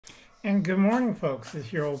And good morning, folks.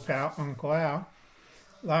 It's your old pal, Uncle Al.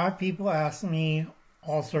 A lot of people ask me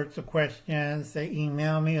all sorts of questions. They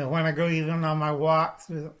email me. When I go even on my walks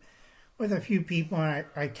with a few people, and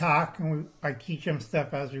I talk and I teach them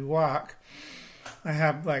stuff as we walk. I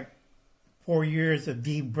have like 4 years of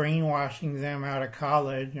deep brainwashing them out of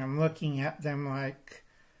college. I'm looking at them like,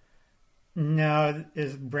 no,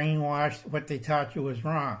 it's brainwashed. What they taught you was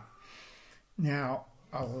wrong. Now,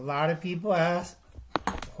 a lot of people ask,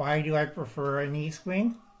 why do I prefer an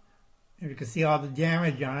Estwing? You can see all the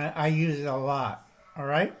damage on it. I use it a lot, all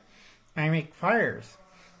right? I make fires.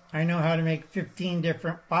 I know how to make 15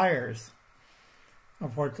 different fires.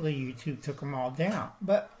 Unfortunately, YouTube took them all down.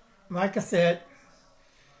 But like I said,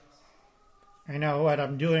 I know what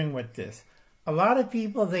I'm doing with this. A lot of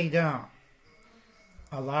people, they don't.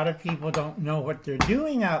 A lot of people don't know what they're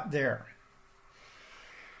doing out there.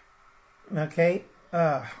 Okay?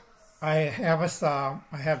 I have a saw.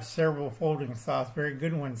 I have several folding saws, very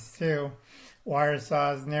good ones too, wire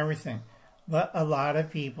saws and everything. But a lot of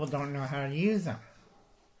people don't know how to use them.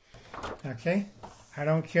 Okay? I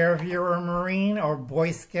don't care if you're a Marine or Boy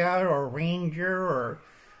Scout or Ranger or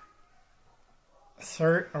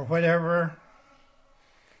CERT or whatever.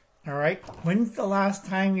 Alright? When's the last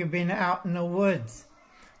time you've been out in the woods?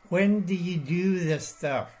 When do you do this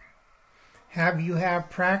stuff? Have you had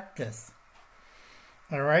practice?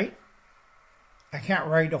 Alright? I can't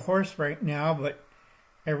ride a horse right now, but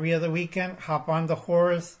every other weekend, hop on the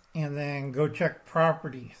horse and then go check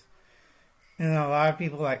properties. And a lot of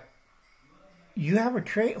people are like, you have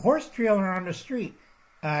a horse trailer on the street.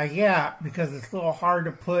 Yeah, because it's a little hard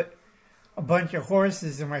to put a bunch of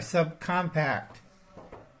horses in my subcompact.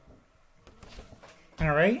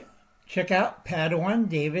 Alright? Check out Padawan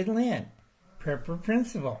David Lynn, Prepper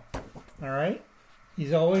Principal. Alright?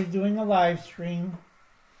 He's always doing a live stream.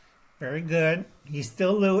 Very good. He's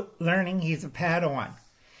still learning. He's a Padawan.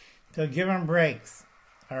 So give him breaks.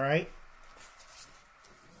 Alright?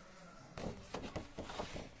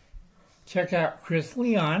 Check out Chris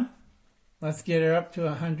Leon. Let's get her up to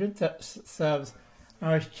 100 subs.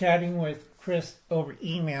 I was chatting with Chris over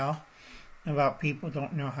email about people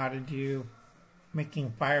don't know how to do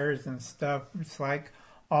making fires and stuff. It's like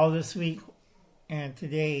all this week and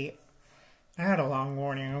today. I had a long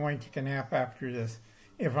morning. I'm going to take a nap after this.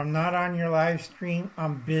 If I'm not on your live stream,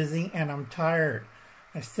 I'm busy and I'm tired.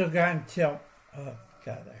 I still got until, oh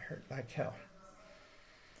God, that hurt like hell.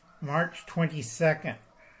 March 22nd.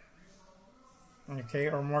 Okay,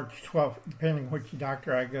 or March 12th, depending which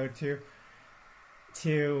doctor I go to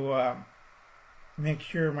make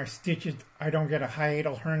sure my stitches, I don't get a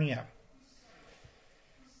hiatal hernia.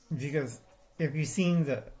 Because if you've seen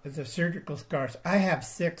the surgical scars, I have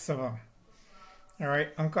 6 of them. All right,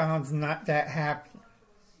 Uncle Alan's not that happy.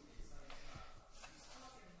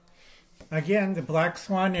 Again, the Black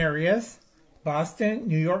Swan areas, Boston,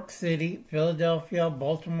 New York City, Philadelphia,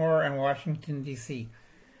 Baltimore, and Washington, D.C.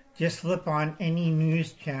 Just flip on any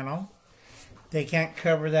news channel. They can't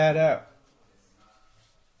cover that up.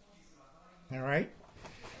 All right?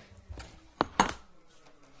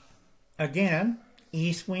 Again,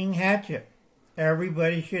 Estwing hatchet.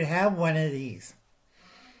 Everybody should have one of these.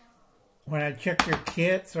 When I check your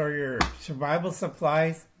kits or your survival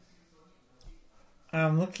supplies,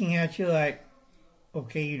 I'm looking at you like,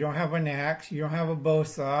 okay, you don't have an axe, you don't have a bow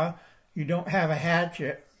saw, you don't have a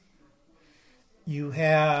hatchet, you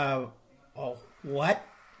have a what?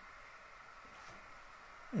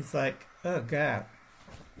 It's like, oh God,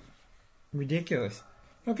 ridiculous.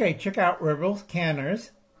 Okay, check out Rebels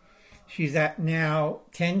Canners. She's at now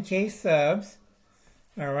 10K subs.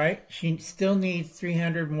 All right, she still needs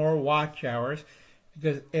 300 more watch hours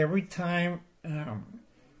because every time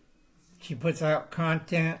she puts out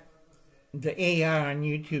content, the AI on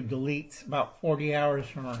YouTube deletes about 40 hours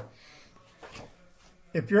from her.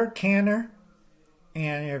 If you're a canner,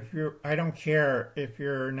 and if you're, I don't care if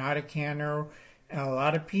you're not a canner, a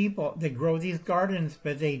lot of people, they grow these gardens,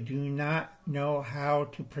 but they do not know how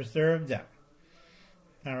to preserve them.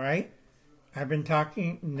 All right? I've been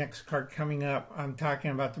talking, next card coming up, I'm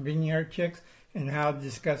talking about the vineyard chicks and how to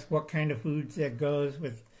discuss what kind of foods that goes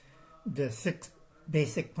with the 6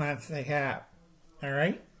 basic plants they have. All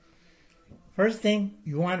right? First thing,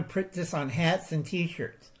 you want to put this on hats and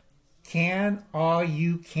t-shirts. Can all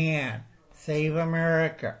you can. Save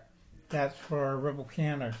America. That's for our Rebel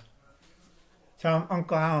Canners. Tell them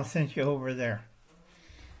Uncle Alan sent you over there.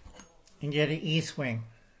 And get an Estwing.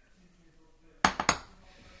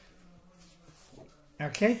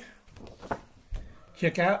 Okay?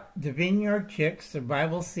 Check out the Vineyard Chicks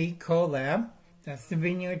Survival Seed Collab. That's the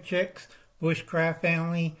Vineyard Chicks, Bushcraft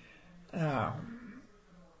family,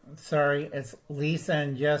 Sorry, it's Lisa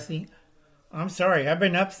and Jesse. I'm sorry, I've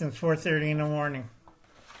been up since 4:30 in the morning.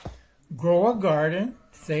 Grow a garden,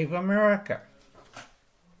 save America.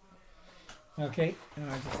 Okay,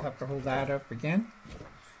 and I just have to hold that up again.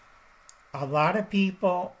 A lot of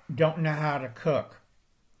people don't know how to cook.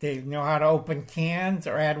 They know how to open cans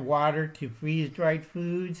or add water to freeze-dried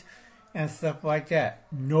foods and stuff like that.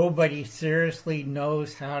 Nobody seriously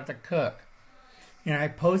knows how to cook. And I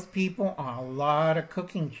post people on a lot of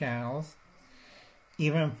cooking channels,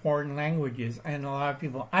 even in foreign languages, and a lot of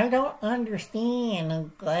people, I don't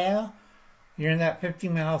understand. Well, you're in that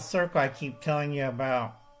 50-mile circle I keep telling you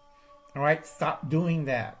about. All right, stop doing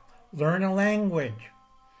that. Learn a language.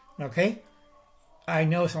 Okay? I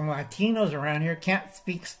know some Latinos around here can't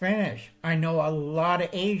speak Spanish. I know a lot of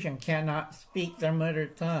Asian cannot speak their mother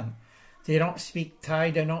tongue. They don't speak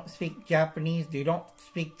Thai, they don't speak Japanese, they don't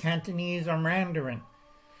speak Cantonese or Mandarin.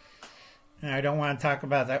 And I don't want to talk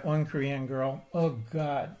about that one Korean girl. Oh,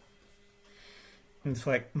 God. It's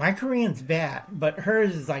like, my Korean's bad, but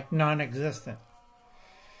hers is like non-existent.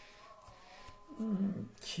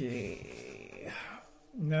 Okay.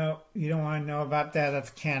 No, you don't want to know about that.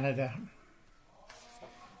 That's Canada.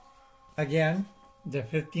 Again, the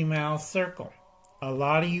 50-mile circle. A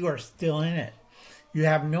lot of you are still in it. You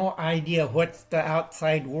have no idea what the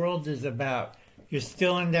outside world is about. You're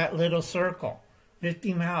still in that little circle.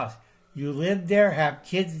 50 miles. You live there, have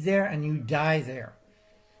kids there, and you die there.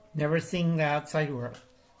 Never seeing the outside world.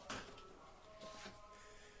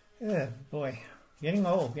 Ugh, boy. Getting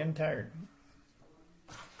old, getting tired.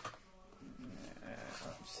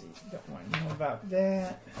 Let's see. Don't want to know about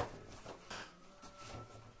that.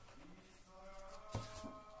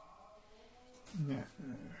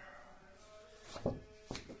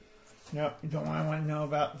 No, you don't want to know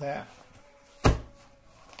about that.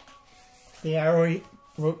 See, I already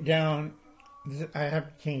wrote down, I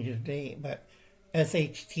have to change the date, but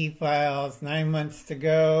SHT files, 9 months to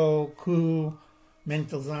go, cool,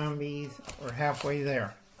 mental zombies, we're halfway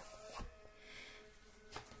there.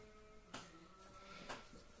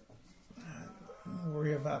 Don't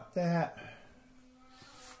worry about that.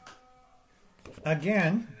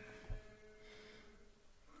 Again,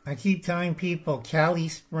 I keep telling people Cali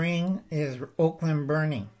Spring is Oakland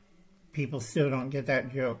burning. People still don't get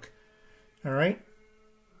that joke. Alright?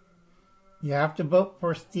 You have to vote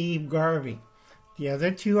for Steve Garvey. The other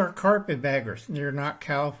two are carpetbaggers. They're not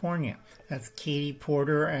California. That's Katie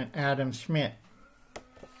Porter and Adam Schmidt.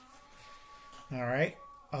 Alright?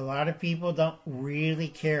 A lot of people don't really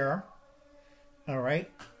care. Alright?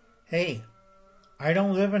 Hey, I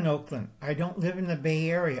don't live in Oakland. I don't live in the Bay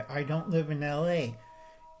Area. I don't live in LA.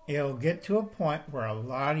 It'll get to a point where a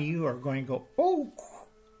lot of you are going to go, oh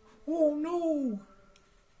no,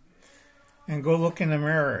 and go look in the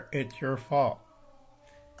mirror. It's your fault.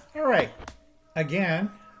 All right. Again,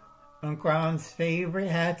 Uncle Alan's favorite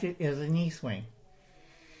hatchet is an Estwing.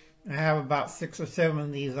 I have about 6 or 7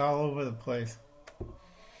 of these all over the place.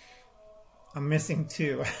 I'm missing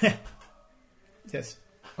 2. Just,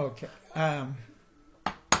 okay.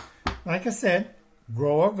 Like I said,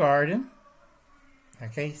 grow a garden.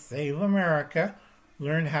 Okay, save America.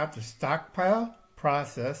 Learn how to stockpile,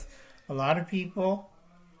 process. A lot of people,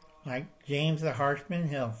 like James the Harshman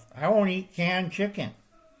Hills, I won't eat canned chicken.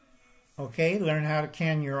 Okay, learn how to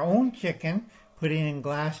can your own chicken, put it in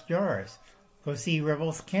glass jars. Go see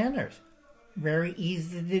Rebels Canners. Very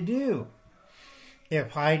easy to do.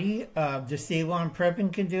 If Heidi, Disable on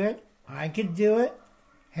Prepping can do it, I could do it.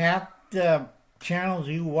 Half the channels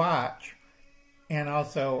you watch, and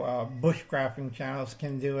also bushcrafting channels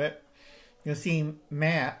can do it. You'll see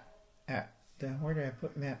Matt at, where did I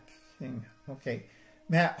put Matt's thing? Okay,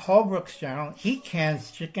 Matt Holbrook's channel, he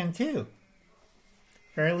cans chicken too.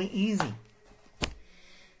 Fairly easy.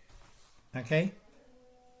 Okay,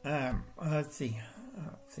 let's see,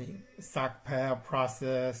 stockpile,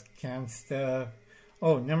 process, can stuff.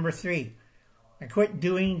 Oh, number 3, I quit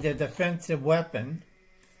doing the defensive weapon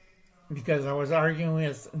because I was arguing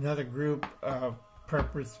with another group of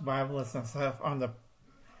preppers, survivalists and stuff on the,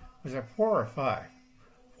 was it 4 or 5?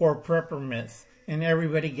 4 prepper myths, and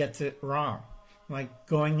everybody gets it wrong. Like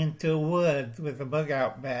going into a woods with a bug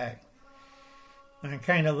out bag. And I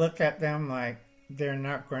kind of look at them like they're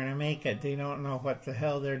not going to make it. They don't know what the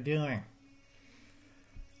hell they're doing.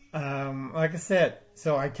 Like I said,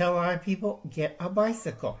 so I tell a lot of people, get a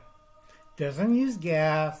bicycle. Doesn't use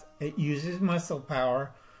gas, it uses muscle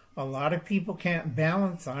power. A lot of people can't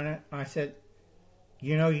balance on it. I said,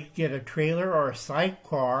 you know, you get a trailer or a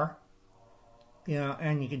sidecar, you know,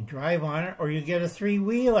 and you can drive on it, or you get a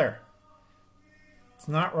 3-wheeler. It's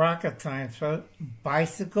not rocket science, folks.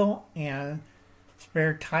 Bicycle and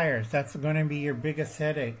spare tires. That's going to be your biggest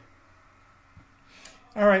headache.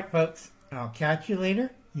 All right, folks. I'll catch you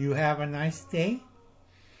later. You have a nice day.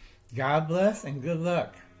 God bless and good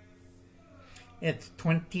luck. It's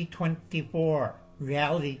 2024.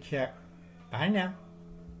 Reality check. Bye now.